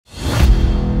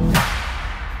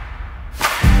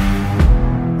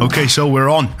Okay, so we're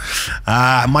on.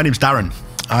 My name's Darren.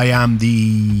 I am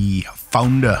the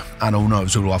founder and owner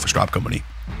of Zula Strap Company.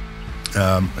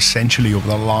 Essentially, over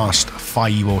the last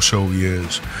 5 or so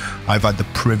years, I've had the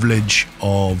privilege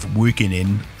of working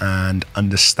in and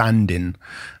understanding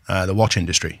the watch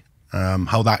industry.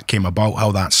 How that came about,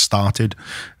 how that started.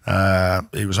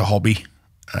 It was a hobby.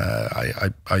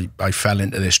 I fell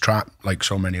into this trap like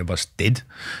so many of us did,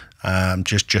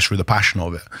 just through the passion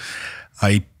of it.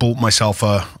 I bought myself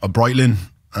a Breitling.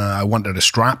 I wanted a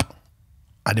strap.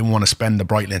 I didn't want to spend the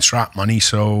Breitling strap money,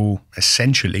 so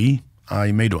essentially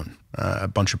I made one. A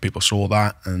bunch of people saw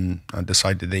that and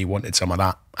decided they wanted some of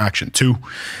that action too.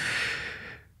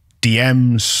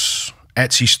 DMs,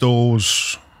 Etsy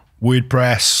stores,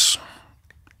 WordPress,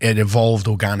 it evolved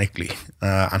organically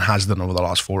and has done over the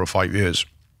last 4 or 5 years.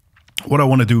 What I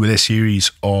want to do with this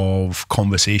series of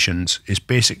conversations is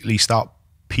basically start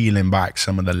peeling back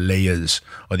some of the layers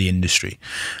of the industry.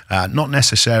 Not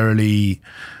necessarily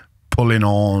pulling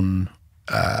on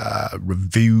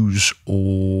reviews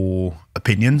or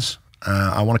opinions.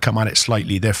 I want to come at it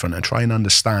slightly different and try and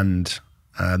understand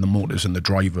the motives and the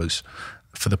drivers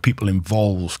for the people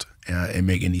involved in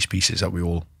making these pieces that we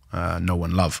all know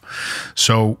and love.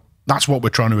 So that's what we're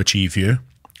trying to achieve here.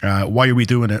 Why are we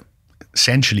doing it?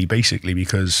 Essentially, basically,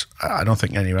 because I don't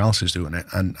think anyone else is doing it.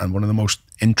 And one of the most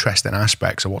interesting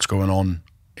aspects of what's going on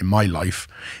in my life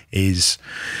is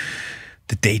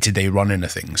the day-to-day running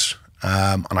of things.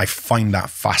 And I find that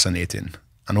fascinating.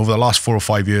 And over the last 4 or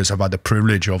 5 years, I've had the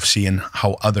privilege of seeing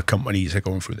how other companies are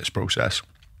going through this process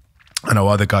and how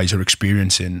other guys are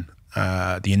experiencing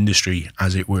the industry,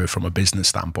 as it were, from a business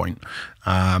standpoint.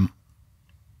 And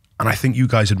I think you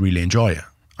guys would really enjoy it.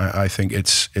 I think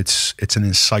it's an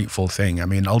insightful thing. I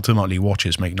mean, ultimately,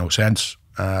 watches make no sense.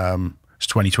 It's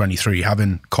 2023,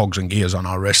 having cogs and gears on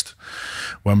our wrist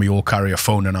when we all carry a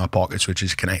phone in our pockets, which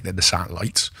is connected to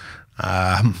satellites,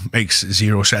 makes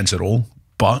zero sense at all.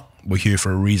 But we're here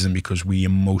for a reason, because we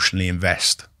emotionally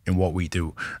invest in what we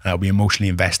do. We emotionally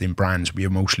invest in brands. We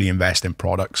emotionally invest in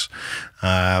products.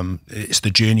 It's the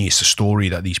journey, it's the story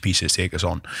that these pieces take us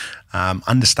on.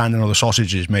 Understanding how the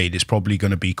sausage is made is probably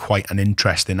going to be quite an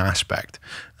interesting aspect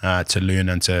to learn,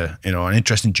 and to, an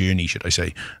interesting journey, should I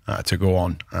say, to go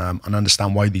on and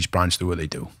understand why these brands do what they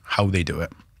do, how they do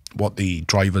it, what the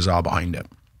drivers are behind it,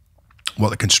 what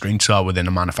the constraints are within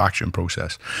the manufacturing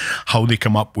process, how they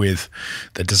come up with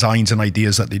the designs and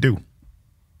ideas that they do.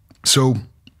 So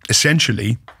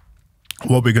essentially,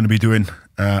 what we're going to be doing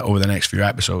over the next few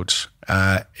episodes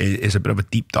is a bit of a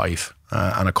deep dive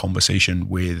and a conversation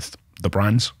with the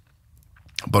brands,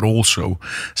 but also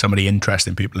some of the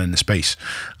interesting people in the space.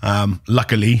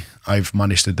 Luckily, I've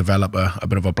managed to develop a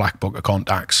bit of a black book of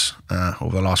contacts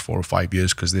over the last 4 or 5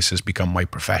 years, because this has become my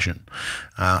profession.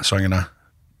 So I'm going to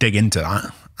dig into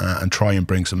that and try and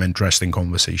bring some interesting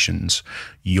conversations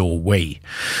your way.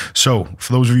 So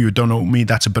for those of you who don't know me,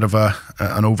 that's a bit of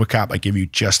an overcap I gave you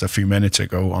just a few minutes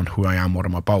ago on who I am, what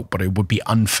I'm about. But it would be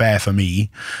unfair for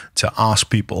me to ask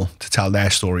people to tell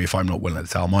their story if I'm not willing to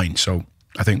tell mine. So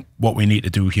I think what we need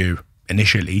to do here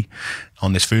initially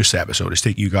on this first episode is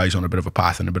take you guys on a bit of a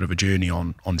path and a bit of a journey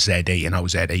on Z.A and how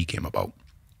Z.A came about,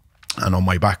 and on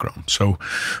my background. So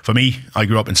for me, I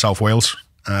grew up in South Wales.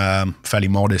 Fairly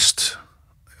modest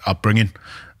upbringing.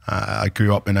 I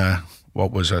grew up in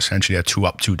what was essentially a 2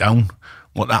 up, 2 down.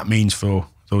 What that means for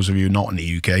those of you not in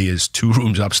the UK is 2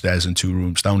 rooms upstairs and 2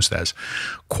 rooms downstairs.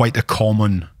 Quite a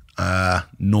common,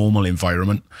 normal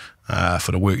environment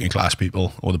for the working class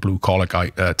people, or the blue collar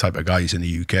type of guys in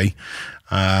the UK.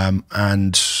 And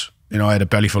I had a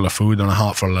belly full of food and a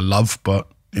heart full of love, but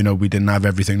we didn't have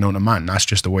everything known to man. That's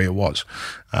just the way it was.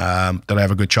 Did I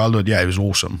have a good childhood? Yeah, it was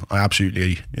awesome. I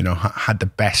absolutely, had the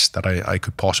best that I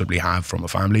could possibly have from a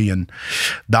family. And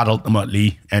that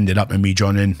ultimately ended up in me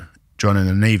joining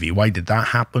the Navy. Why did that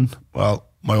happen? Well,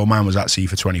 my old man was at sea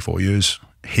for 24 years.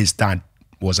 His dad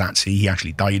was at sea. He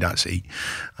actually died at sea,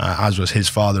 as was his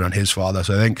father and his father.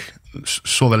 So I think,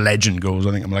 so the legend goes,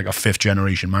 I think I'm like a 5th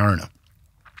generation mariner.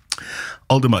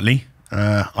 Ultimately,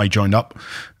 I joined up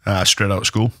straight out of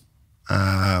school,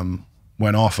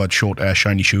 went off, had short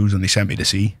shiny shoes, and they sent me to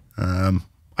sea.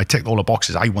 I ticked all the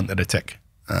boxes I wanted to tick,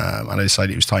 and I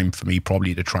decided it was time for me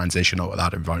probably to transition out of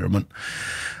that environment,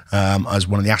 as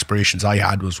one of the aspirations I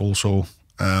had was also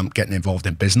getting involved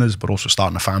in business, but also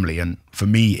starting a family. And for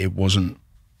me, it wasn't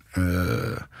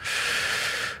the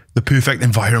perfect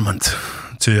environment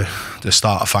to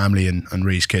start a family and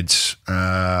raise kids.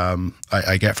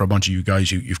 I get for a bunch of you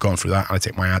guys, you've gone through that, and I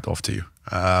take my hat off to you.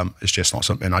 It's just not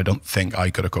something I don't think I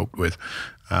could have coped with.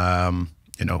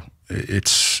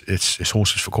 It's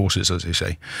horses for courses, as they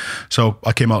say. So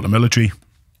I came out of the military,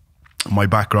 my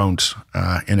background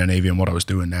in the Navy and what I was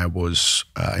doing there was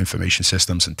information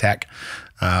systems and tech.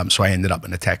 So I ended up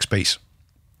in the tech space.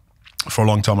 For a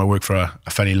long time, I worked for a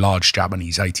fairly large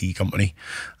Japanese IT company,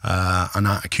 and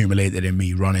that accumulated in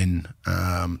me running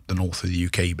the north of the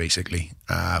UK, basically,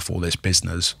 for this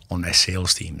business on their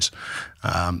sales teams.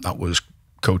 That was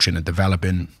coaching and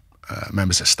developing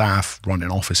members of staff, running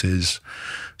offices,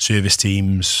 service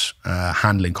teams,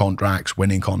 handling contracts,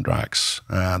 winning contracts,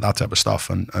 that type of stuff.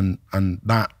 And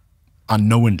that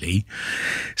unknowingly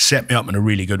set me up in a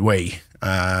really good way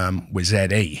with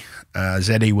Z.A.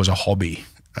 Z.A was a hobby.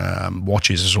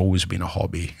 Watches has always been a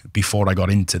hobby. Before I got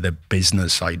into the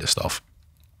business side of stuff,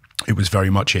 it was very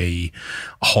much a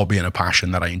hobby and a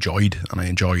passion that I enjoyed, and I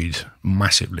enjoyed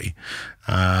massively.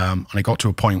 And I got to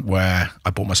a point where I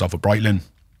bought myself a Breitling,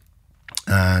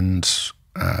 and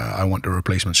I wanted a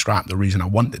replacement strap. The reason I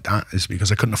wanted that is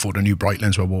because I couldn't afford a new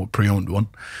Breitling, so I bought a pre-owned one.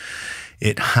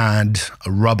 It had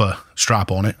a rubber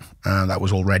strap on it that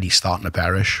was already starting to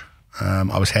perish.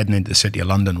 I was heading into the city of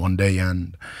London one day,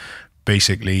 and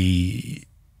basically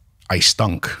I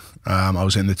stunk. I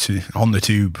was on the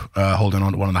tube holding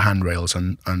on to one of the handrails,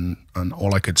 and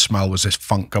all I could smell was this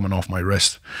funk coming off my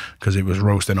wrist because it was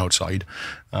roasting outside,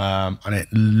 and it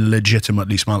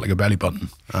legitimately smelled like a belly button,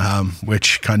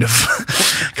 which kind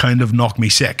of knocked me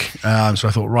sick. So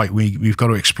I thought, right, we've got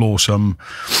to explore some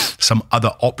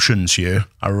other options here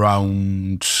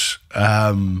around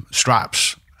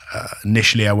straps.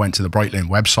 Initially, I went to the Breitling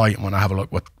website and went to have a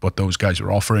look what those guys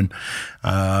were offering.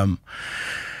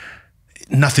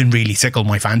 Nothing really tickled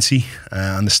my fancy,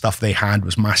 and the stuff they had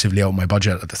was massively out of my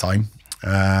budget at the time.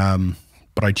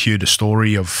 But I'd heard a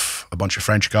story of a bunch of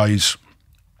French guys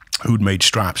who'd made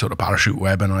straps out of parachute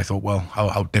web, and I thought, well,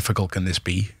 how difficult can this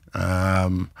be?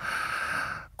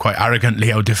 Quite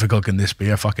arrogantly, how difficult can this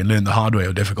be? I fucking learned the hard way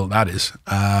how difficult that is.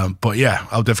 But yeah,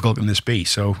 how difficult can this be?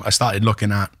 So I started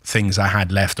looking at things I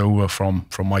had left over from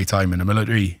my time in the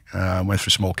military, went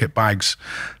through small kit bags,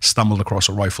 stumbled across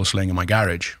a rifle sling in my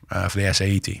garage for the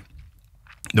SA-80.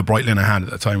 The Breitling I had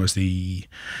at the time was the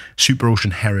Super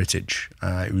Ocean Heritage.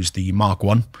 It was the Mark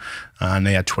 1, and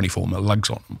they had 24mm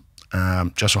lugs on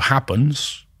them. Just so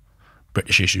happens,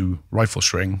 British issue rifle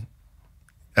sling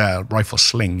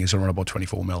is around about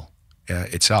 24mm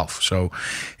itself. So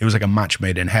it was like a match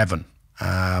made in heaven.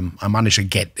 I managed to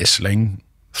get this sling,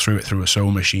 threw it through a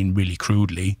sewing machine really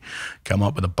crudely, come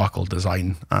up with a buckle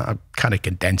design. I'm kind of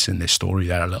condensing this story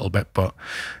there a little bit, but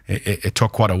it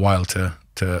took quite a while to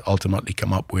ultimately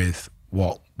come up with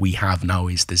what we have now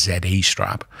is the Z.A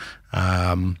strap.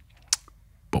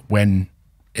 But when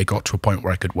it got to a point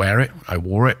where I could wear it, I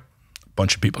wore it. A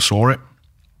bunch of people saw it.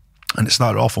 And it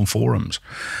started off on forums.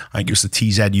 I think it was the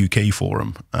TZ UK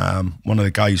forum. One of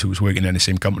the guys who was working in the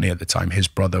same company at the time, his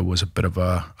brother was a bit of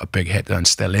a big hitter and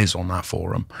still is on that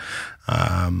forum.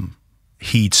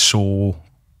 He'd saw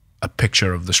a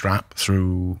picture of the strap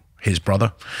through his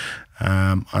brother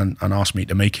and asked me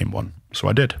to make him one. So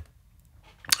I did.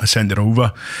 I sent it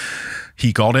over.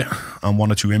 He got it, and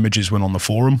 1 or 2 images went on the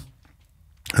forum.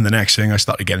 And the next thing, I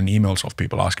started getting emails off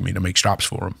people asking me to make straps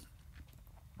for them.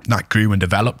 That grew and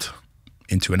developed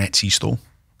into an Etsy store,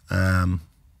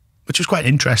 which was quite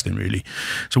interesting, really.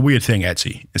 It's a weird thing,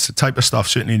 Etsy. It's the type of stuff,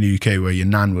 certainly in the UK, where your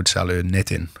nan would sell her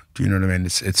knitting. Do you know what I mean?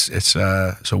 It's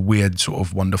a weird sort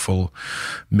of wonderful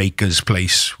maker's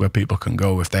place where people can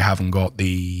go if they haven't got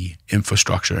the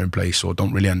infrastructure in place or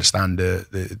don't really understand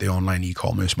the online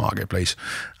e-commerce marketplace,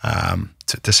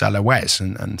 to sell their wares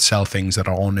and sell things that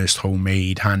are honest,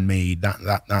 homemade, handmade,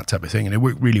 that type of thing. And it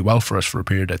worked really well for us for a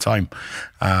period of time.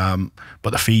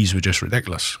 But the fees were just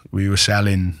ridiculous. We were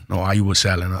selling, or I was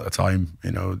selling at the time,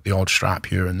 you know, the odd strap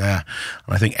here and there.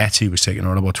 And I think Etsy was taking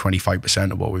on about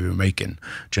 25% of what we were making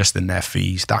just in their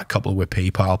fees. That coupled with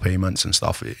PayPal payments and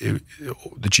stuff,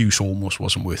 the juice almost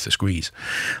wasn't worth the squeeze.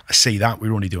 I say that, we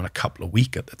were only doing a couple a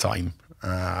week at the time.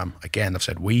 Again, I've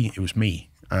said it was me.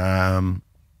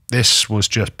 This was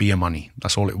just beer money.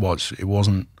 That's all it was. It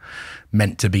wasn't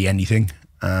meant to be anything.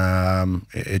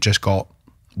 It just got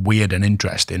weird and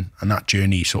interesting, and that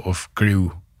journey sort of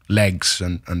grew legs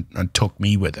and took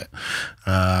me with it.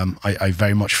 I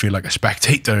very much feel like a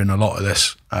spectator in a lot of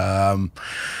this,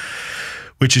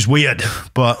 which is weird,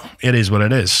 but it is what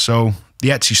it is. So the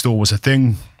Etsy store was a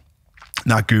thing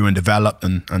that grew and developed,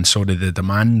 and so did the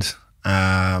demand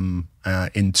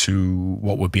into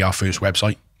what would be our first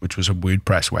website, which was a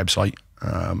WordPress website.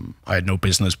 I had no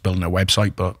business building a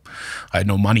website, but I had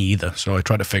no money either. So I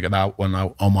tried to figure that one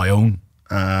out on my own.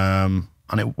 And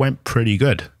it went pretty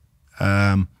good.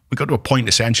 We got to a point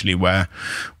essentially where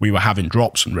we were having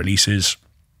drops and releases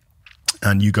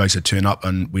and you guys would turn up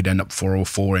and we'd end up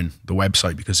 404ing the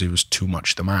website because there was too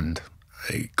much demand.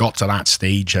 It got to that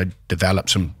stage. I'd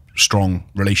developed some strong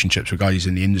relationships with guys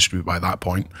in the industry by that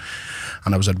point,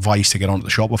 and I was advised to get onto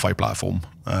the Shopify platform,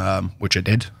 which I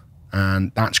did,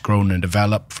 and that's grown and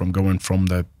developed from going from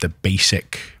the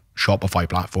basic Shopify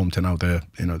platform to now the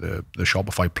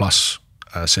Shopify Plus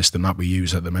system that we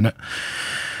use at the minute.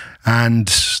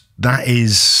 And that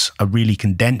is a really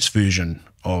condensed version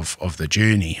of the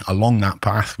journey. Along that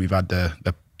path, we've had the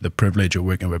privilege of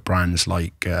working with brands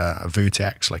like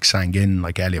Vertex, like Sangin,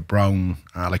 like Elliot Brown,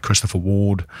 like Christopher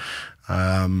Ward,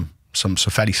 some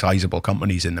fairly sizable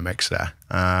companies in the mix there.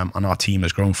 And our team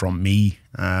has grown from me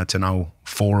to now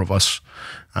 4 of us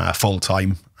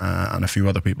full-time, and a few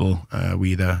other people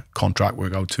we either contract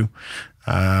work out to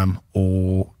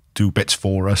or do bits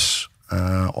for us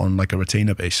on like a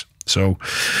retainer base. So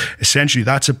essentially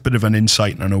that's a bit of an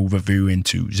insight and an overview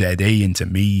into Z.A, into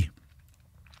me,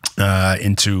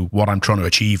 into what I'm trying to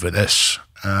achieve with this.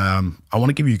 I want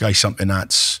to give you guys something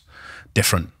that's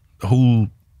different. The whole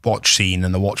watch scene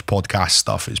and the watch podcast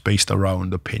stuff is based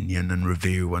around opinion and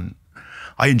review, and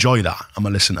I enjoy that. I'm a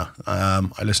listener. I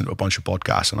listen to a bunch of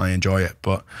podcasts and I enjoy it,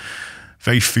 but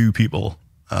very few people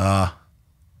are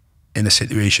in a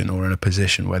situation or in a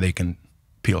position where they can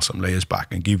peel some layers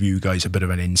back and give you guys a bit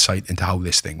of an insight into how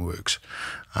this thing works.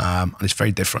 And it's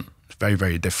very different. It's very,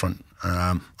 very different.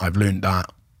 I've learned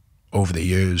that over the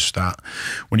years, that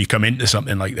when you come into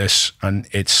something like this and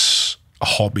it's a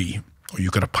hobby or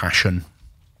you've got a passion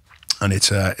and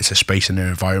it's a space and an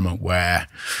environment where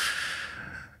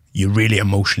you're really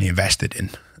emotionally invested in,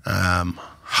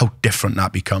 how different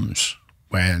that becomes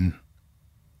when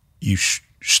you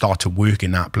start to work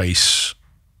in that place,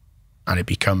 and it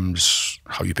becomes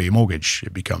how you pay your mortgage,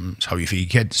 it becomes how you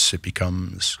feed your kids, it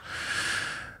becomes,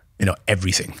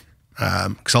 everything.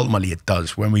 Because ultimately it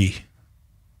does. When we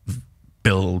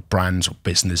build brands or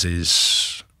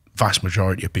businesses, vast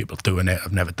majority of people doing it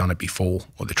have never done it before,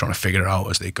 or they're trying to figure it out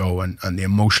as they go, and the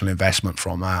emotional investment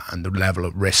from that and the level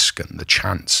of risk and the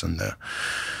chance and the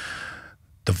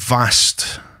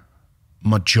vast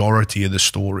majority of the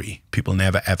story people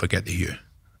never ever get to hear.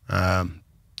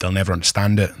 They'll never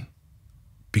understand it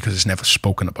because it's never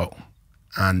spoken about.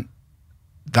 And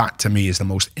that to me is the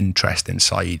most interesting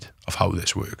side of how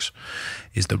this works,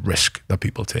 is the risk that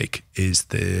people take, is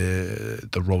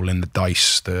the rolling the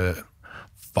dice, the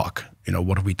fuck,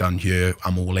 what have we done here?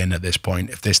 I'm all in at this point.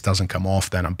 If this doesn't come off,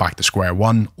 then I'm back to square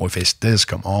one. Or if this does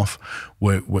come off,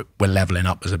 we're leveling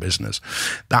up as a business.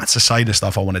 That's the side of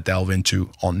stuff I want to delve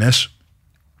into on this.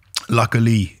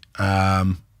 Luckily,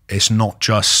 it's not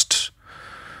just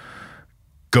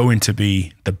going to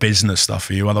be the business stuff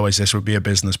for you. Otherwise, this would be a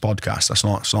business podcast. It's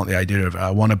not the idea of it.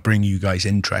 I want to bring you guys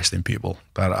interesting people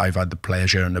that I've had the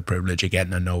pleasure and the privilege of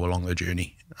getting to know along the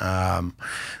journey.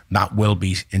 That will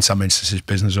be, in some instances,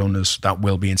 business owners. That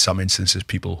will be, in some instances,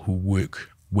 people who work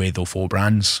with or for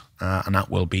brands. And that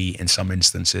will be, in some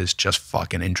instances, just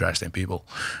fucking interesting people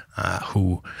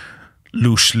who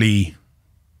loosely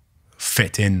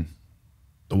fit in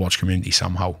the watch community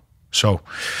somehow. So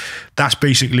that's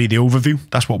basically the overview.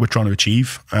 That's what we're trying to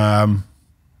achieve.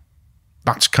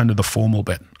 That's kind of the formal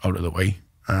bit out of the way.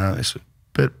 It's a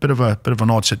bit of an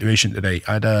odd situation today.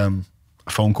 I had a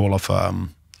phone call off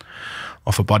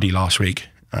a buddy last week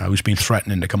who's been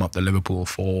threatening to come up to Liverpool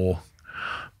for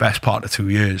best part of 2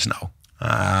 years now,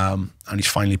 and he's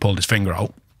finally pulled his finger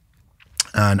out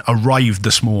and arrived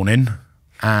this morning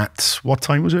at, what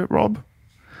time was it, Rob?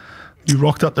 You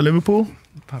rocked up to Liverpool?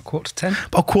 About 9:45.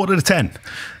 About 9:45.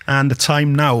 And the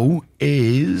time now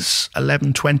is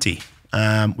 11:20.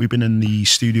 We've been in the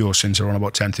studio since around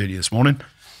about 10:30 this morning.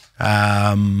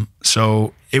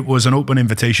 So it was an open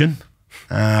invitation.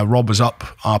 Rob was up.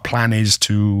 Our plan is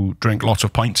to drink lots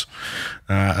of pints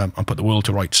and put the world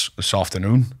to rights this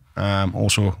afternoon.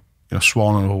 Also,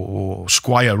 Swan or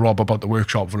Squire Rob about the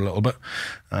workshop for a little bit.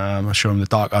 I'll show him the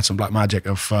dark arts and black magic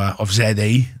of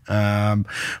Z.A.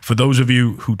 For those of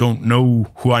you who don't know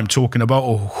who I'm talking about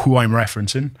or who I'm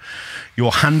referencing,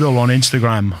 your handle on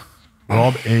Instagram,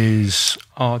 Rob, is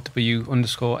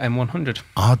RW_M100.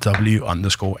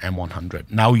 RW_M100.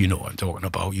 Now you know what I'm talking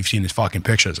about. You've seen his fucking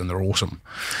pictures and they're awesome.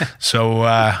 So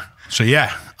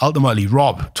yeah, ultimately,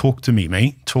 Rob, talk to me,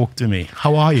 mate. Talk to me.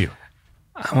 How are you?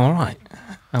 I'm all right.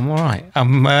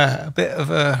 I'm a bit of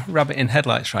a rabbit in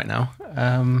headlights right now.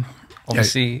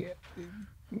 Obviously,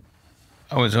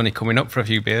 I was only coming up for a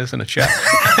few beers and a chat.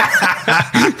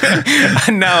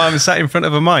 And now I'm sat in front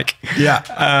of a mic. Yeah.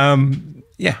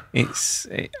 Yeah, it's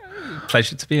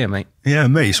Pleasure to be here, mate. Yeah,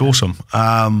 mate, it's awesome.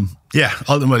 Yeah,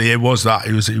 ultimately it was that.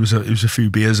 It was a few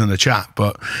beers and a chat,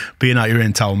 but being out here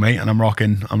in town, mate, and I'm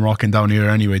rocking down here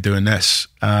anyway doing this.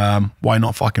 Why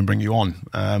not fucking bring you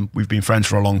on? We've been friends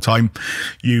for a long time.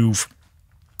 You've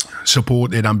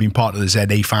supported and been part of the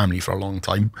Z.A family for a long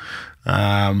time.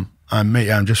 And mate,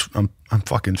 I'm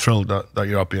fucking thrilled that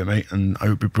you're up here, mate, and I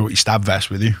hope you brought your stab vest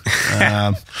with you.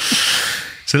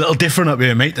 It's a little different up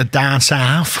here, mate. The down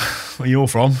south, where you're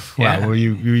from. Yeah. Well, where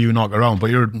you knock around, but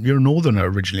you're a northerner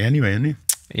originally, anyway, aren't you?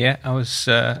 Yeah, I was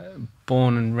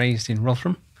born and raised in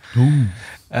Rotherham. Ooh.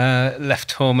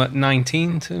 Left home at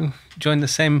 19 to join the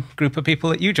same group of people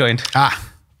that you joined.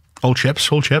 Old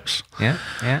chips. Yeah.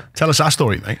 Tell us that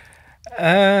story, mate.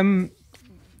 After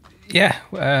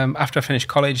I finished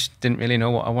college, didn't really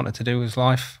know what I wanted to do with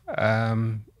life.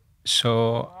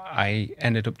 So I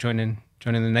ended up joining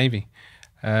the Navy.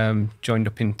 Joined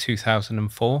up in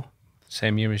 2004,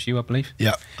 same year as you, I believe.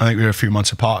 Yeah, I think we were a few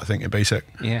months apart, I think, in basic.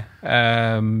 Yeah.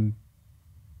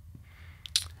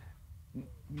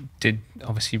 Did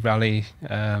obviously rally,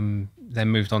 then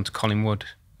moved on to Collingwood,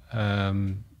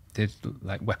 did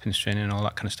like weapons training and all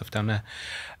that kind of stuff down there.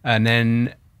 And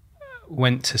then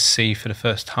went to sea for the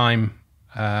first time,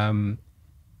 wanted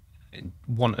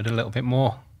a little bit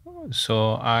more.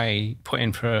 So I put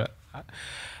in for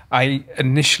I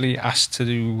initially asked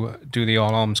to do the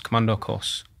All Arms Commando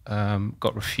course,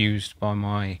 got refused by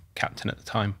my captain at the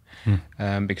time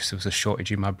because there was a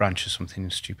shortage in my branch or something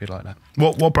stupid like that.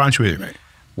 What branch were you, mate?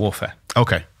 Warfare.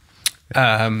 Okay.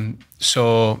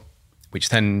 So, which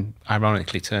then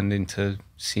ironically turned into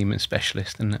seaman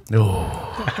specialist, didn't it?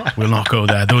 Oh, we'll not go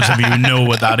there. Those of you who know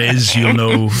what that is, you'll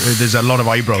know there's a lot of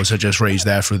eyebrows that just raised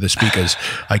there through the speakers.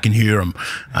 I can hear them.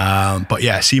 But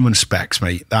yeah, seaman specs,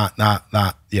 mate. That's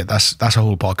a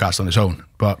whole podcast on its own.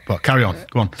 But carry on.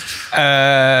 Go on.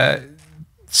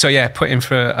 So yeah, put in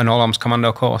for an All Arms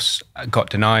Commando course.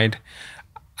 Got denied.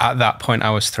 At that point,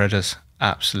 I was threaders,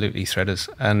 absolutely threaders,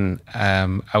 and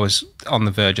I was on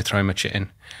the verge of throwing my shit in.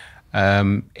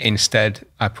 Instead,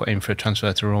 I put in for a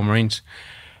transfer to Royal Marines,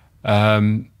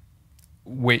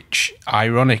 which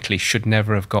ironically should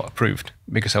never have got approved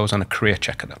because I was on a career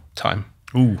check at that time.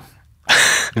 Ooh,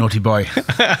 naughty boy.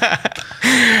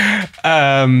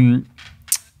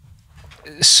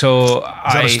 So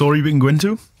is that a story we can go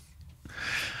into?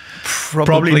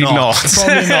 Probably not.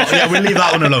 Probably not. Yeah, we'll leave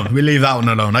that one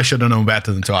alone. I should have known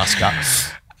better than to ask that.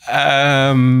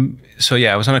 So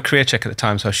yeah, I was on a career check at the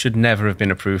time, so I should never have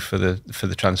been approved for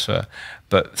the transfer.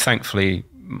 But thankfully,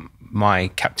 my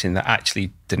captain that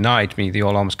actually denied me the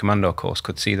All Arms Commando course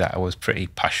could see that I was pretty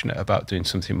passionate about doing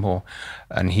something more,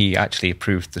 and he actually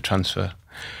approved the transfer.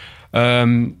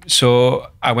 So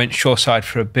I went shoreside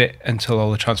for a bit until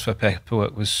all the transfer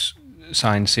paperwork was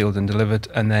signed, sealed, and delivered,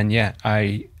 and then yeah,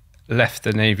 I left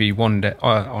the Navy one day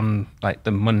on like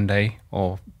the Monday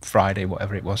or Friday,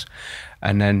 whatever it was.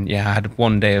 And then, yeah, I had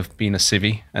one day of being a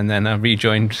civvy, and then I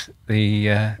rejoined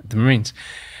the Marines.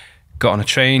 Got on a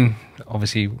train,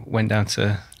 obviously went down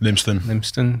to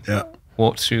Limston, yeah,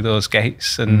 walked through those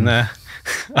gates, and I've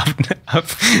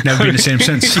never been the same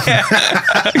since. Yeah.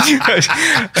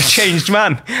 A changed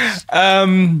man.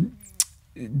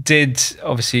 Did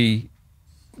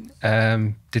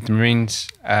the Marines,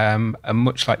 and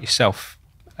much like yourself,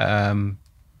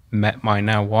 met my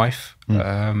now wife.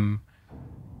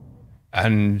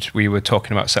 And we were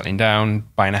talking about settling down,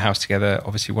 buying a house together,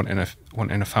 obviously wanting a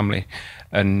family,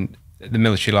 and the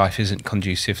military life isn't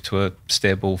conducive to a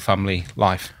stable family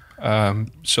life.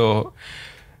 So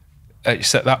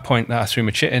it's at that point that I threw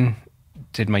my chit in,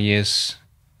 did my years.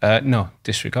 No,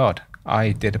 disregard.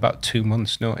 I did about 2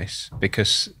 months' notice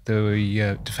because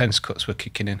the defence cuts were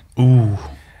kicking in. Ooh,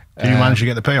 did you manage to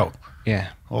get the payout?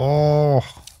 Yeah. Oh,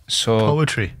 so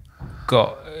poetry.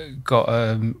 Got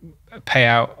a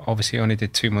payout. Obviously, only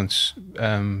did 2 months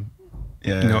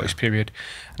notice period,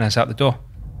 and I was out the door.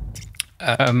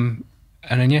 And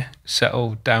then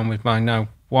settled down with my now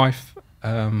wife.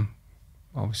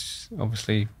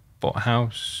 Obviously bought a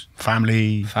house,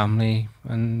 family,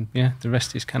 and yeah, the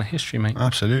rest is kind of history, mate.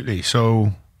 Absolutely.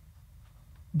 So,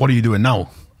 what are you doing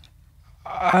now?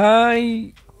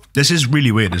 This is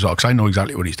really weird as well because I know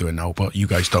exactly what he's doing now, but you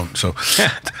guys don't. So,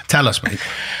 tell us, mate.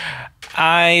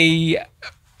 I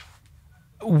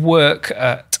work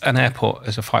at an airport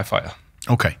as a firefighter.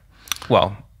 Okay.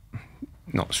 Well,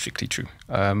 not strictly true.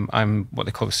 I'm what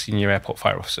they call a senior airport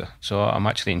fire officer. So I'm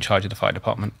actually in charge of the fire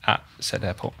department at said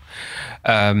airport.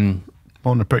 On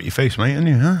a pretty face, mate, aren't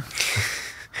you? Huh?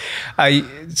 I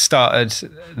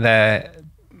started there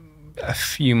a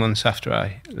few months after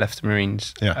I left the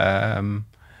Marines. Yeah.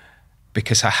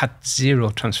 because I had zero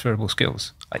transferable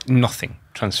skills, like nothing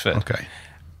transferred. Okay.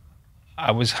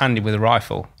 I was handy with a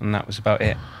rifle, and that was about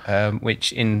it,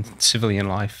 which in civilian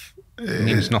life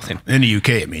means nothing. In the UK,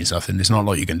 it means nothing. There's not a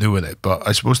lot you can do with it. But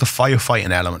I suppose the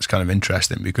firefighting element's kind of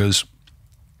interesting, because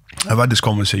I've had this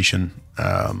conversation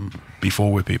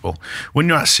before with people. When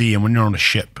you're at sea and when you're on a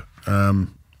ship,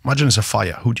 imagine it's a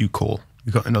fire. Who do you call?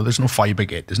 There's no fire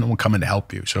brigade. There's no one coming to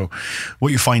help you. So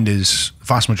what you find is the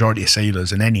vast majority of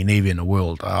sailors in any navy in the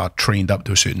world are trained up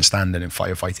to a certain standard in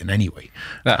firefighting anyway.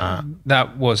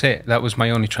 That was it. That was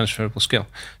my only transferable skill.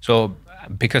 So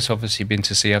because obviously been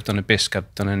to sea, I've done a BISC,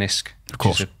 I've done an ISC,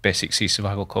 which is a basic sea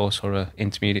survival course or an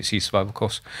intermediate sea survival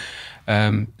course.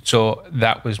 So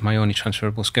that was my only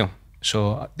transferable skill.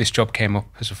 So this job came up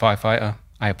as a firefighter.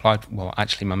 I applied. Well,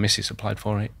 actually, my missus applied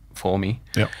for it for me.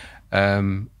 Yeah.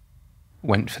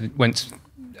 Went for the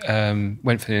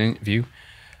interview.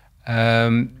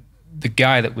 The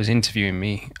guy that was interviewing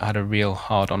me had a real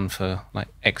hard-on for like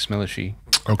ex-military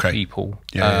people.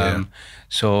 Yeah.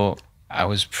 So I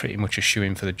was pretty much a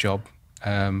shoo-in for the job.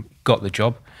 Got the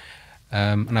job,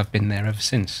 and I've been there ever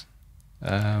since.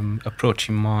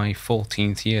 Approaching my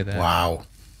 14th year there. Wow.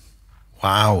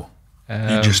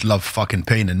 You just love fucking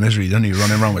pain and misery, don't you?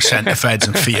 Running around with centre feds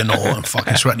and feet and all, and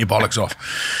fucking sweating your bollocks off.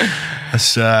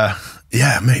 That's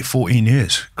yeah, mate, 14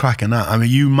 years. Cracking that. I mean,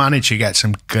 you managed to get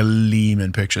some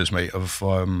gleaming pictures, mate, of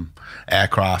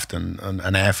aircraft and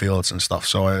airfields and stuff.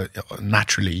 So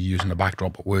naturally using the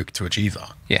backdrop at work to achieve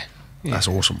that. Yeah. That's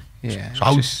awesome. Yeah.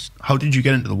 So how did you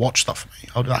get into the watch stuff, mate?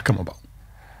 How did that come about?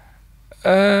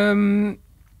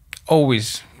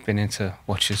 Always been into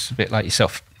watches, a bit like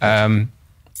yourself.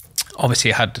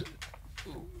 Obviously, I had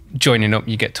joining up,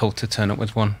 you get told to turn up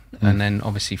with one, and then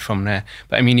obviously from there.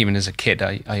 But I mean, even as a kid,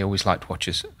 I always liked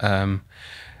watches. And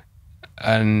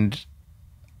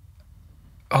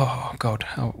oh God,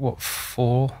 what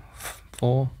 5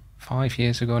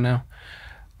 years ago now,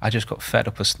 I just got fed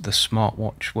up with the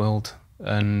smartwatch world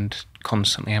and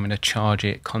constantly having to charge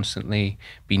it, constantly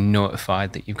be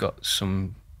notified that you've got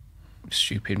some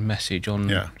stupid message on.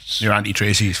 Yeah, your Auntie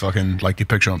Tracy's fucking like your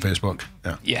picture on Facebook.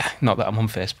 Yeah, not that I'm on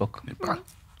Facebook.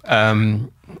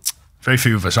 Very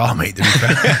few of us are, mate, to be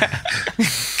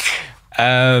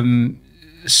fair.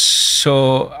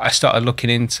 So I started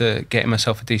looking into getting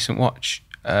myself a decent watch.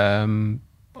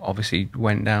 Obviously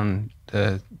went down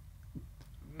the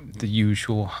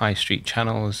usual high street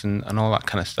channels and all that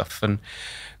kind of stuff, and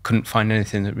couldn't find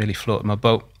anything that really floated my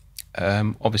boat.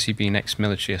 Obviously being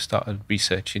ex-military, I started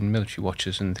researching military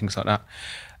watches and things like that,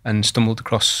 and stumbled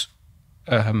across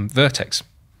Vertex.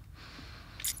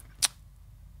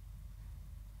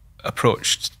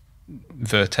 Approached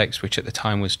Vertex, which at the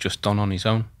time was just Don on his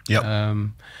own. Yep.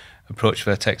 Approached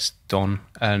Vertex, Don,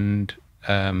 and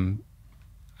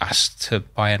asked to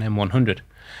buy an M100.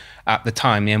 At the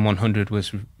time, the M100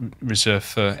 was reserved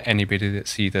for anybody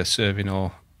that's either serving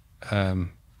or a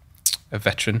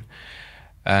veteran.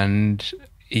 And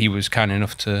he was kind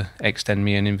enough to extend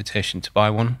me an invitation to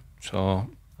buy one. So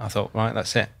I thought, right,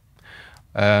 that's it.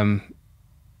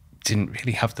 Didn't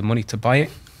really have the money to buy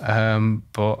it,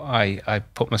 but I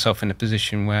put myself in a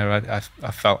position where I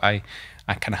felt I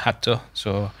kind of had to.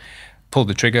 So pulled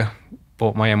the trigger,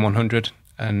 bought my M100,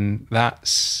 and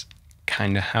that's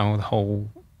kind of how the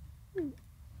whole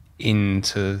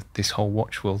into this whole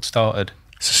watch world started.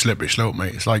 It's a slippery slope,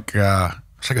 mate. It's like a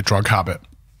drug habit.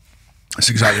 That's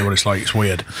exactly what it's like. It's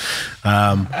weird.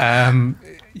 Yeah,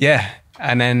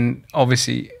 and then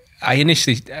obviously I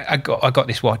got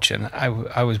this watch and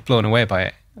I was blown away by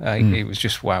it. It was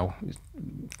just wow,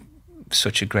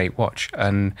 such a great watch.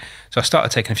 And so I started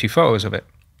taking a few photos of it.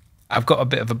 I've got a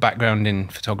bit of a background in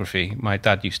photography. My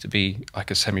dad used to be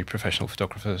like a semi-professional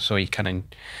photographer, so he kind of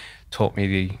taught me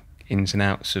the ins and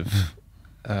outs of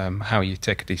how you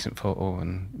take a decent photo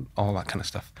and all that kind of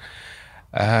stuff.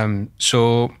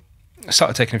 So I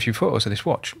started taking a few photos of this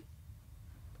watch.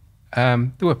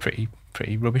 They were pretty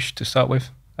rubbish to start with,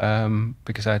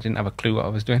 because I didn't have a clue what I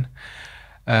was doing.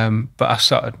 But I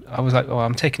was like, oh,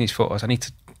 I'm taking these photos, I need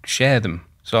to share them.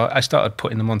 So I started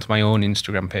putting them onto my own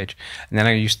Instagram page. And then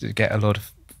I used to get a lot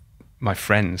of my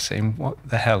friends saying, what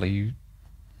the hell are you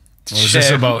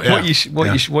about? Yeah.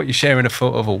 What you sharing a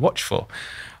photo of a watch for?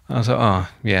 I was like, oh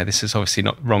yeah, this is obviously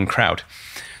not wrong crowd.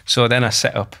 So then I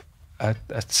set up a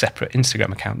separate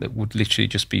Instagram account that would literally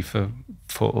just be for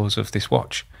photos of this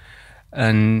watch.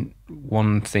 And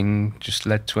one thing just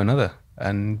led to another.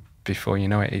 And before you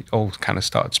know it, it all kind of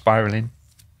started spiraling.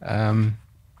 And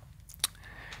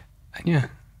yeah.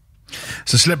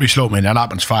 It's a slippery slope, man. That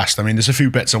happens fast. I mean, there's a few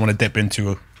bits I want to dip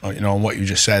into, on what you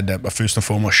just said. But first and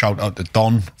foremost, shout out to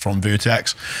Don from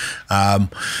Vertex.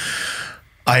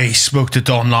 I spoke to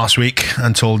Don last week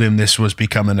and told him this was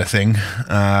becoming a thing.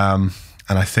 And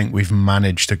I think we've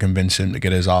managed to convince him to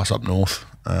get his ass up north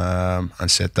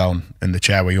and sit down in the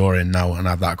chair where you're in now and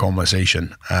have that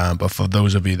conversation. But for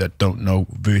those of you that don't know,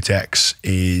 Vertex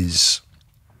is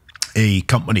a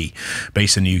company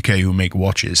based in the UK who make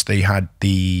watches. They had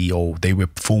they were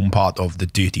formed part of the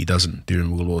Dirty Dozen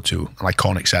during World War II, an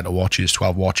iconic set of watches,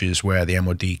 12 watches, where the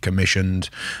MOD commissioned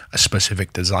a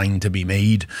specific design to be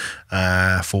made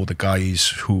for the guys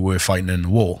who were fighting in the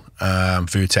war.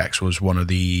 Vertex was one of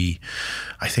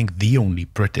I think the only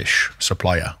British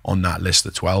supplier on that list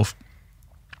of 12.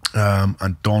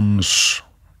 And Don's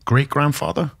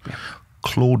great-grandfather,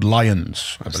 Claude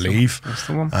Lyons, I believe. That's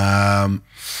the one.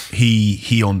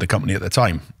 He owned the company at the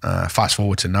time. Fast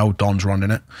forward to now, Don's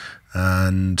running it.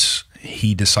 And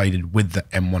he decided with the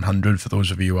M100, for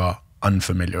those of you who are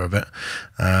unfamiliar with it,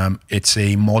 it's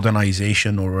a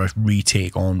modernization or a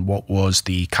retake on what was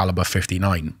the Caliber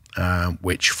 59,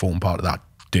 which formed part of that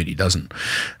Dirty Dozen.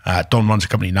 Don runs a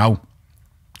company now.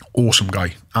 Awesome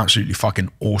guy, absolutely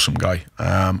fucking awesome guy.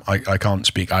 I can't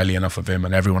speak highly enough of him,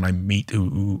 and everyone I meet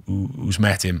who's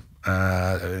met him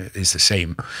is the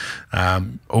same.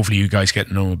 Hopefully you guys get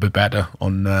to know him a bit better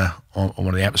on one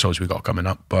of the episodes we got coming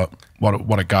up. But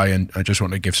what a guy, and I just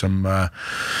want to give some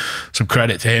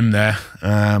credit to him there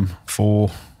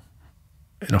for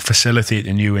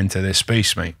facilitating you into this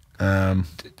space, mate.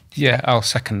 Yeah, I'll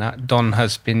second that. Don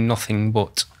has been nothing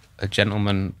but a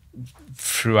gentleman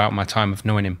throughout my time of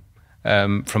knowing him,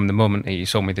 from the moment he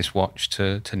sold me this watch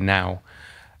to now.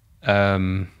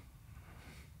 I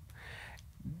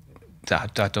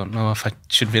don't know if I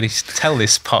should really tell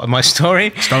this part of my story.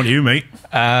 It's down to you, mate.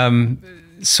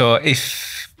 So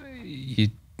if you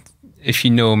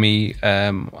know me,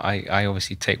 I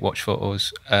obviously take watch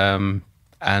photos,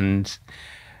 and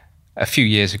a few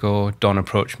years ago, Don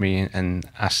approached me and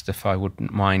asked if I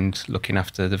wouldn't mind looking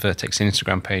after the Vertex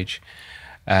Instagram page.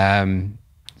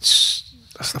 That's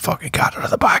the fucking cat out of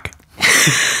the bag.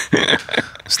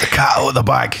 It's the cat out of the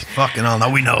bag. Fucking hell,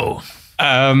 now we know.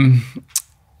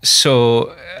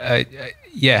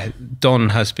 Yeah, Don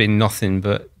has been nothing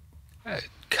but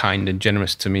kind and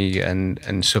generous to me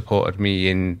and supported me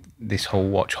in this whole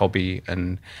watch hobby,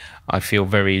 and I feel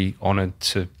very honoured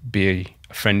to be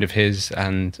a friend of his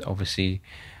and obviously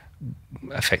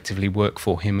effectively work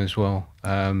for him as well.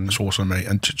 That's awesome, mate.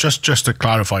 And just to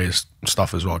clarify his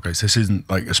stuff as well, guys, this isn't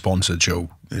like a sponsored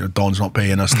show. Don's not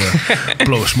paying us to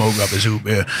blow smoke up his hoop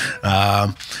here.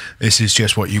 This is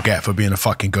just what you get for being a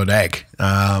fucking good egg.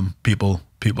 People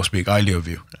speak highly of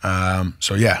you.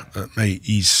 So yeah, mate,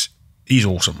 he's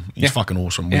awesome. He's fucking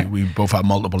awesome. Yeah. We both had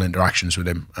multiple interactions with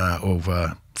him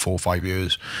over 4 or 5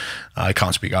 years. I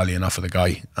can't speak highly enough of the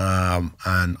guy,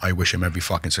 and I wish him every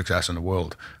fucking success in the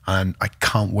world. And I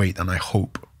can't wait, and I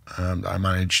hope that I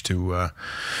manage to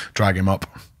drag him up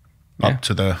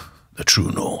to the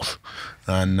true north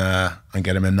and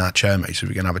get him in that chair, mate, so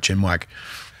we can have a chin wag.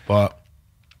 But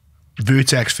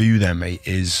Vertex for you then, mate,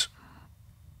 is,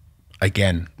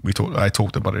 again, I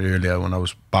talked about it earlier when I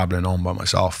was babbling on by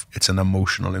myself. It's an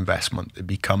emotional investment. It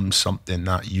becomes something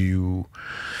that you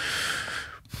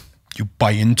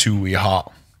buy into with your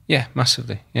heart. Yeah,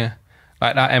 massively. Yeah,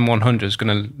 like that M100 is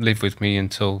going to live with me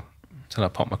until I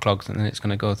pop my clogs, and then it's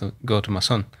going to go to my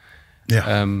son.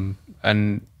 Yeah.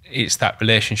 And it's that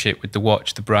relationship with the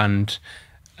watch, the brand,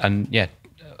 and yeah,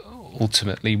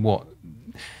 ultimately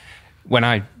when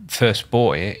I first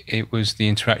bought it, it was the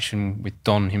interaction with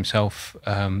Don himself.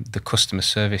 The customer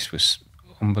service was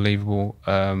unbelievable,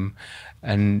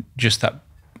 and just that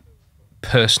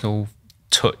personal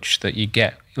touch that you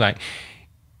get. Like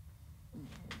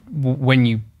when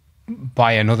you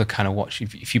buy another kind of watch,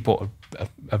 if you bought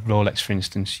a Rolex, for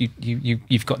instance,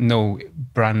 you've got no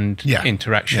brand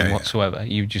interaction whatsoever.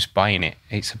 You're just buying it.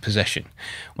 It's a possession.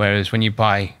 Whereas when you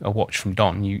buy a watch from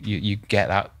Don, you get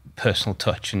that personal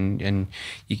touch, and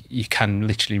you can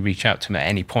literally reach out to him at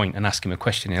any point and ask him a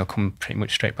question, and he'll come pretty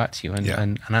much straight back to you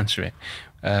and answer it.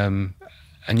 And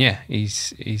yeah,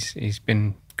 he's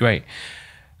been great.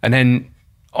 And then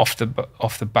off the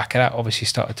back of that, obviously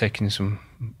started taking some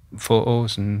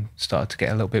photos and started to get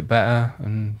a little bit better,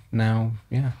 and now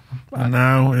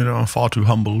Now, I'm far too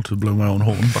humble to blow my own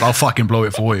horn, but I'll fucking blow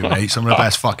it for you, mate. Some of the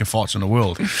best fucking thoughts in the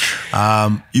world.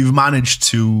 You've managed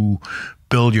to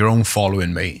build your own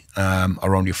following, mate,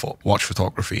 around your watch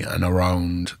photography and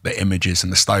around the images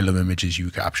and the style of images you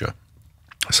capture.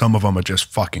 Some of them are just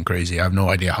fucking crazy. I have no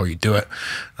idea how you do it.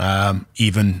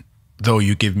 Even though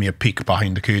you give me a peek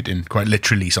behind the curtain, quite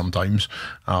literally sometimes,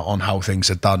 on how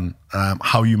things are done.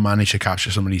 How you manage to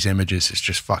capture some of these images is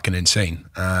just fucking insane.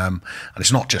 And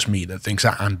it's not just me that thinks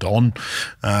that, and Don.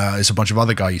 There's a bunch of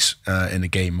other guys in the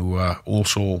game who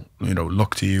also, you know,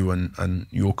 look to you and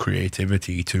your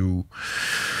creativity to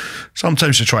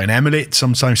sometimes to try and emulate,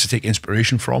 sometimes to take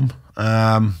inspiration from.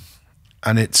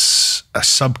 And it's a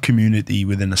sub-community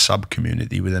within a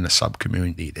sub-community within a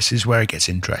sub-community. This is where it gets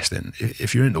interesting.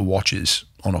 If you're into watches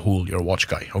on a whole, you're a watch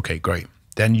guy. Okay, great.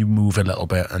 Then you move a little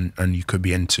bit and you could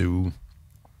be into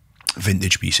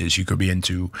vintage pieces. You could be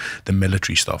into the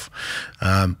military stuff.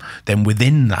 Then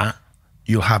within that,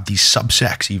 you'll have these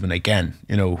subsects even again,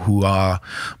 you know, who are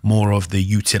more of the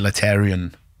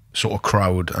utilitarian sort of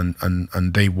crowd,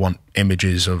 and they want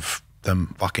images of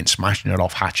them fucking smashing it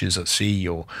off hatches at sea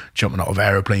or jumping out of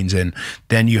aeroplanes in.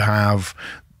 Then you have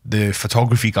the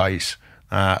photography guys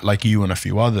like you and a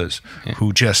few others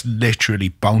who just literally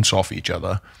bounce off each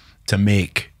other to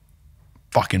make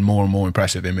fucking more and more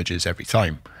impressive images every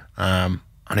time. And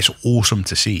it's awesome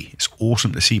to see. It's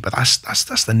awesome to see. But that's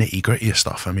the nitty gritty of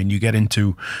stuff. I mean, you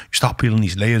start peeling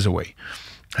these layers away.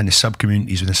 And the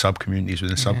sub-communities within sub-communities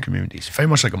within sub-communities. Very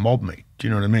much like a mob, mate. Do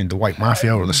you know what I mean? The White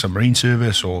Mafia or the Submarine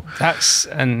Service or...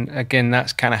 And again,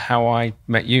 that's kind of how I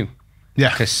met you.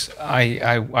 Yeah. Because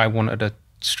I wanted a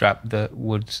strap that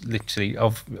would literally,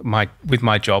 with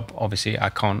my job, obviously, I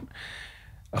can't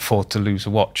afford to lose a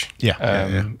watch.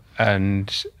 Yeah.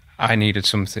 And I needed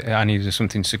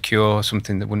something secure,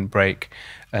 something that wouldn't break.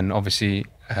 And obviously,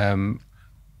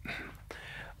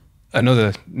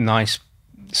 another nice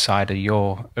side of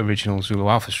your original Zulu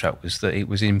Alpha strap was that it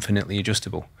was infinitely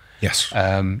adjustable. Yes.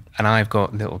 And I've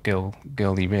got little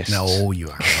girly wrists. No, you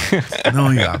haven't. No,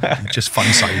 you haven't. Just fun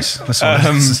size. That's all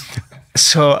it is.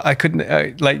 So I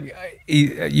couldn't,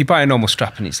 you buy a normal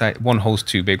strap and it's like one hole's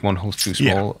too big, one hole's too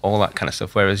small, all that kind of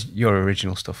stuff. Whereas your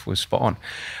original stuff was spot on,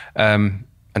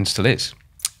 and still is.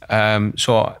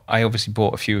 So I obviously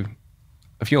bought a few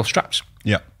of your straps.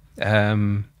 Yeah.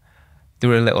 They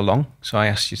were a little long, so I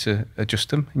asked you to adjust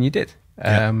them, and you did.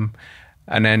 And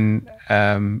then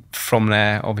from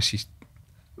there, obviously,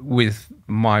 with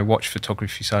my watch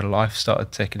photography side of life,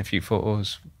 started taking a few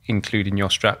photos, including your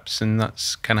straps, and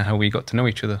that's kind of how we got to know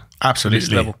each other. Absolutely,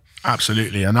 this level.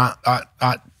 Absolutely, and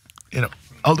that you know,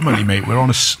 ultimately, mate, we're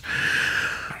on a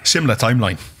similar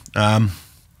timeline.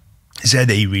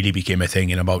 Z.A really became a thing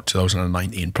in about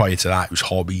 2019. Prior to that, it was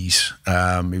hobbies.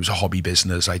 It was a hobby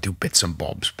business. I do bits and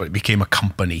bobs, but it became a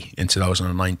company in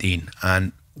 2019.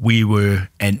 And we were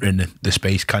entering the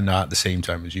space kind of at the same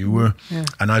time as you were. Yeah.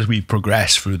 And as we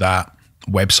progressed through that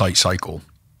website cycle,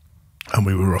 and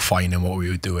we were refining what we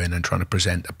were doing and trying to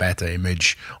present a better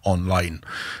image online,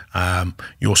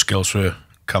 your skills were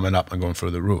coming up and going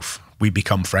through the roof. We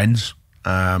become friends.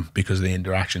 Because of the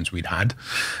interactions we'd had,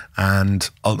 and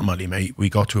ultimately, mate, we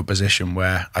got to a position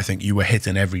where I think you were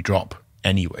hitting every drop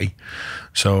anyway.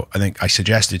 So I think I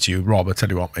suggested to you, Rob, I tell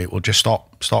you what, mate, we'll just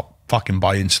stop fucking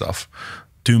buying stuff.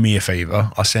 Do me a favor,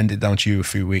 I'll send it down to you a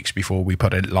few weeks before we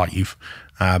put it live.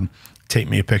 Take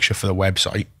me a picture for the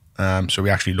website, so we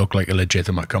actually look like a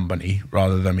legitimate company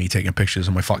rather than me taking pictures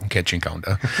on my fucking kitchen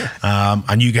counter.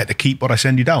 And you get to keep what I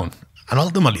send you down. And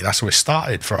ultimately, that's where it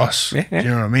started for us. Yeah. Do you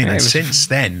know what I mean? And since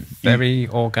then... Very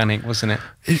organic, wasn't it?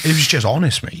 It was just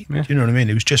honest, mate. Yeah. Do you know what I mean?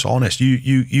 It was just honest.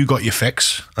 You got your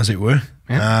fix, as it were.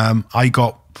 Yeah. I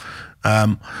got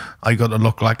to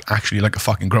look like a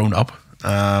fucking grown-up,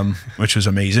 which was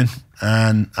amazing.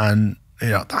 And you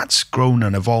know, that's grown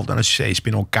and evolved. And as you say, it's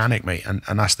been organic, mate. And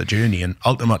that's the journey. And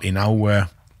ultimately, now we're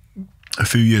a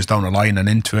few years down the line and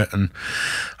into it, and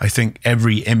I think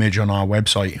every image on our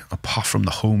website, apart from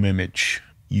the home image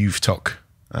you've took,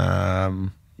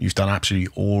 you've done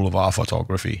absolutely all of our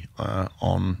photography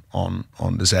on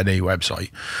the Z.A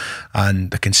website,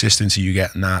 and the consistency you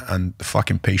get in that and the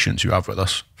fucking patience you have with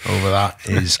us over that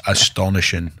is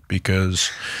astonishing, because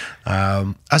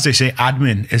as they say,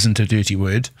 admin isn't a dirty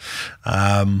word,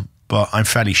 but I'm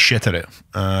fairly shit at it,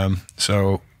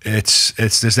 so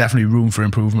there's definitely room for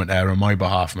improvement there on my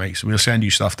behalf, mate. So we'll send you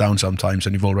stuff down sometimes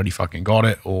and you've already fucking got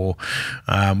it, or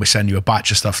we send you a batch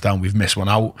of stuff down, we've missed one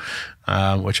out,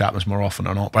 which happens more often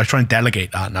than not. But I try and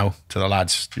delegate that now to the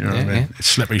lads. Do you know what I mean? It's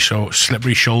slippery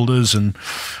shoulders, and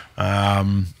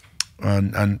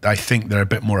I think they're a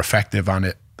bit more effective on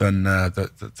it than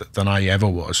I ever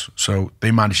was. So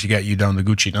they managed to get you down the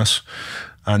Gucci-ness,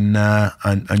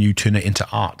 and you turn it into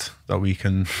art that we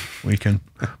can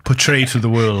portray to the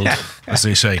world, as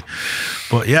they say.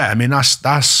 But yeah, I mean,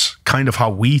 that's kind of how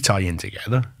we tie in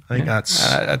together. I think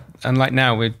that's and like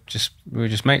now we're just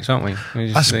mates, aren't we?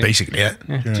 that's basically it.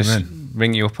 Yeah, you know just what I mean?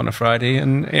 ring you up on a Friday,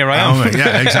 and here I am.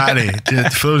 Yeah, exactly.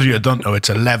 For those of you who don't know, it's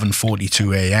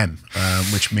 11:42 a.m.,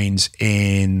 which means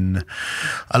in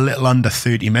a little under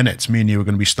 30 minutes, me and you are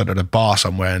going to be stood at a bar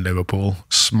somewhere in Liverpool,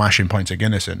 smashing pints of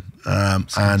Guinness in,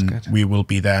 and good. We will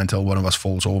be there until one of us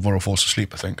falls over or falls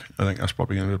asleep. I think that's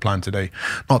probably going to be the plan today.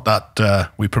 Not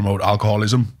that we promote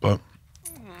alcoholism, but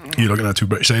you're looking at two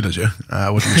British sailors, yeah?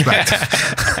 What do you expect?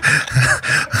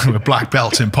 We're black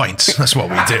belts in pints. That's what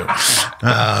we do.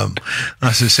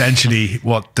 That's essentially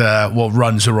what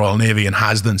runs the Royal Navy and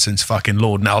has done since fucking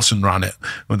Lord Nelson ran it,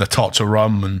 with the tots of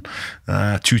rum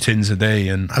and 2 tins a day.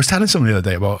 And I was telling someone the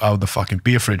other day about how the fucking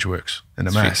beer fridge works in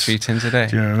a mess. 3 tins a day.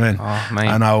 Do you know what I mean? Oh, mate.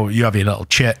 And how you have your little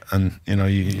chit, and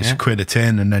it's £1 a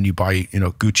tin, and then you buy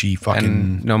Gucci fucking.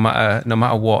 And no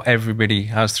matter what, everybody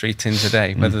has 3 tins a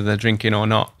day, whether they're drinking or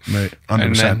not. Mate,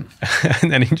 100%.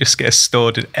 And then it just gets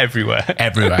stored everywhere.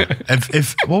 Everywhere.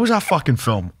 if what was that fucking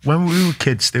film? When we were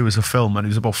kids, there was a film, and it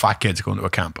was about fat kids going to a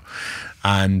camp.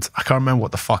 And I can't remember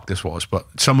what the fuck this was, but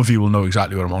some of you will know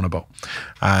exactly what I'm on about.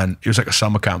 And it was like a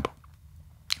summer camp.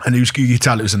 And you could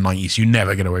tell it was the 90s. You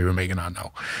never get away with making that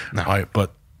now. No. Right?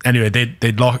 But anyway,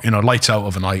 they'd lock, lights out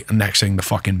overnight, and next thing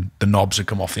the knobs would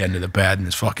come off the end of the bed, and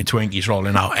there's fucking Twinkies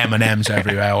rolling out, M&Ms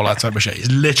everywhere, all that type of shit. It's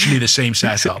literally the same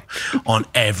setup on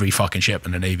every fucking ship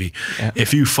in the Navy. Yeah.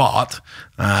 If you fart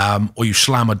or you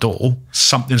slam a door,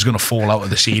 something's going to fall out of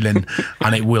the ceiling,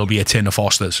 and it will be a tin of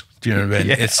Foster's. Do you know what I mean?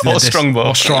 Yeah. Or Strongbow.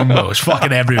 Or Strongbow. It's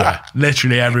fucking everywhere.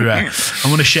 Literally everywhere.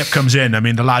 And when a ship comes in, I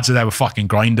mean, the lads are there with fucking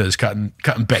grinders, cutting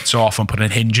bits off and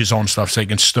putting hinges on stuff so they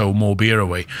can stow more beer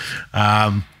away.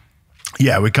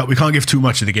 Yeah, we can't give too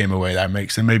much of the game away. That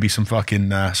makes there may be some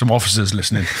fucking some officers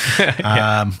listening,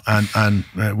 and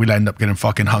we'll end up getting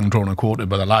fucking hung, drawn, and quartered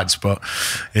by the lads. But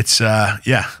it's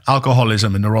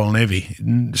alcoholism in the Royal Navy.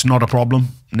 It's not a problem.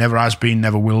 Never has been.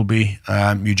 Never will be.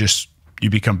 You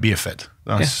become beer fit.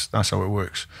 That's how it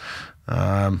works,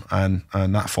 and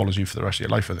that follows you for the rest of your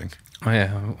life, I think. Oh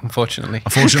yeah, unfortunately.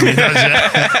 Unfortunately, it does,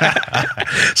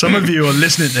 yeah. Some of you who are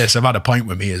listening to this have had a pint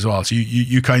with me as well, so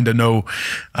you kind of know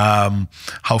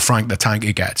how frank the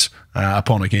tanker gets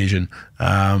upon occasion.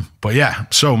 But yeah,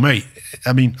 so mate,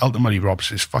 I mean, ultimately, Rob,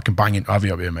 it's fucking banging to have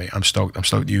you up here, mate. I'm stoked.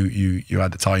 You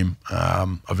had the time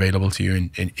available to you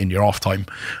in your off time,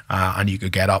 and you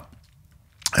could get up.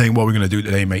 I think what we're going to do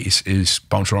today, mate, is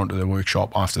bounce around to the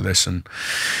workshop after this and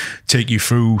take you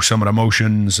through some of the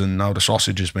motions and how the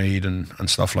sausage is made and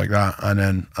stuff like that.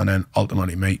 And then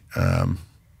ultimately, mate,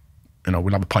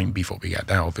 we'll have a pint before we get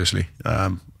there, obviously.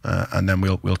 And then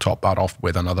we'll top that off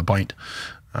with another pint,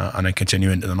 and then continue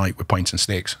into the night with pints and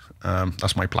steaks.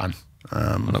 That's my plan.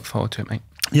 I look forward to it, mate.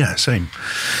 Yeah, same.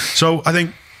 So I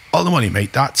think ultimately,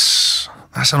 mate, that's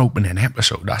an opening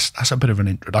episode. That's a bit of an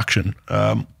introduction.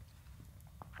 I'm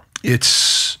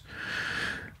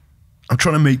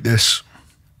trying to make this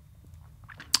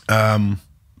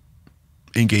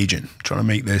engaging, trying to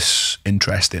make this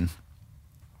interesting.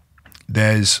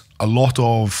 There's a lot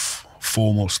of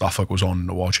formal stuff that goes on in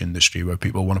the watch industry where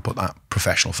people want to put that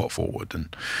professional foot forward,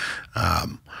 and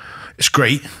it's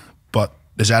great, but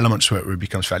there's elements where it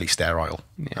becomes fairly sterile,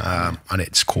 and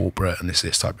it's corporate and it's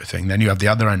this type of thing. Then you have the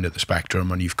other end of the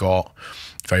spectrum, and you've got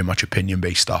very much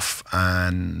opinion-based stuff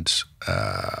and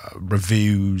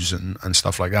reviews and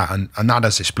stuff like that, and that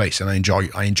has its place, and I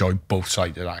enjoy both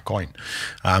sides of that coin.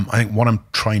 I think what I'm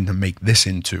trying to make this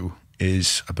into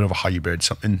is a bit of a hybrid,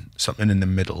 something in the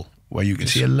middle where you can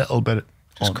see a little bit.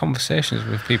 Just conversations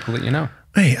with people that you know.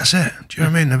 Mate, that's it. Do you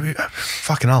know what I mean?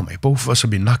 Fucking hell, mate. Both of us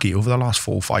have been lucky over the last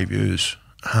 4 or 5 years.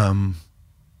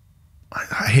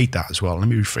 I hate that as well. Let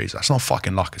me rephrase that. It's not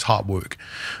fucking luck, it's hard work.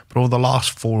 But over the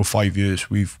last 4 or 5 years,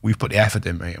 we've put the effort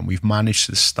in, mate, and we've managed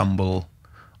to stumble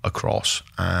across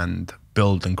and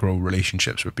build and grow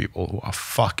relationships with people who are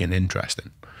fucking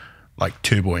interesting, like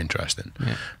turbo interesting.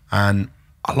 Yeah. And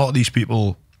a lot of these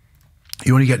people,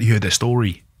 you only get to hear their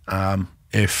story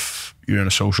if you're in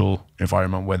a social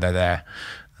environment where they're there.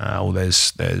 Or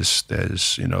there's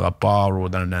a bar or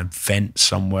an event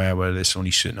somewhere where there's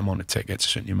only a certain amount of tickets, a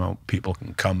certain amount of people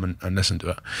can come and listen to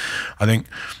it. I think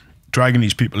dragging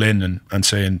these people in and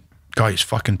saying, guys,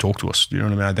 fucking talk to us. You know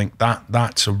what I mean? I think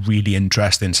that's a really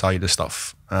interesting side of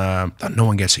stuff that no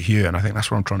one gets to hear, and I think that's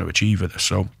what I'm trying to achieve with this.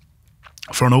 So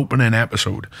for an opening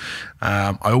episode,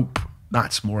 I hope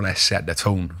that's more or less set the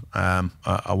tone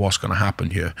of what's going to happen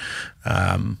here.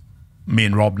 Me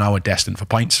and Rob now are destined for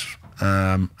pints.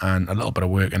 and a little bit of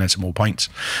work and then some more pints.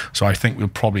 So I think we'll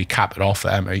probably cap it off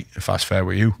there, mate, if that's fair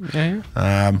with you. Yeah.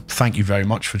 Thank you very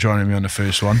much for joining me on the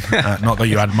first one. Not that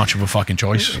you had much of a fucking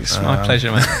choice. It's my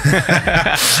pleasure, man.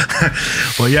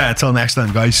 Well, yeah, until next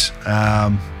time, guys.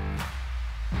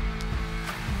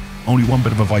 Only one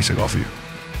bit of advice I got for you,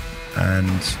 and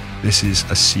this is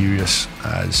as serious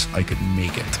as I could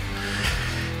make it.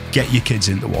 Get your kids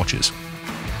into watches,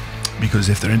 because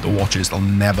if they're into watches, they'll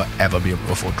never ever be able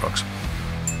to afford drugs.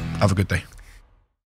 Have a good day.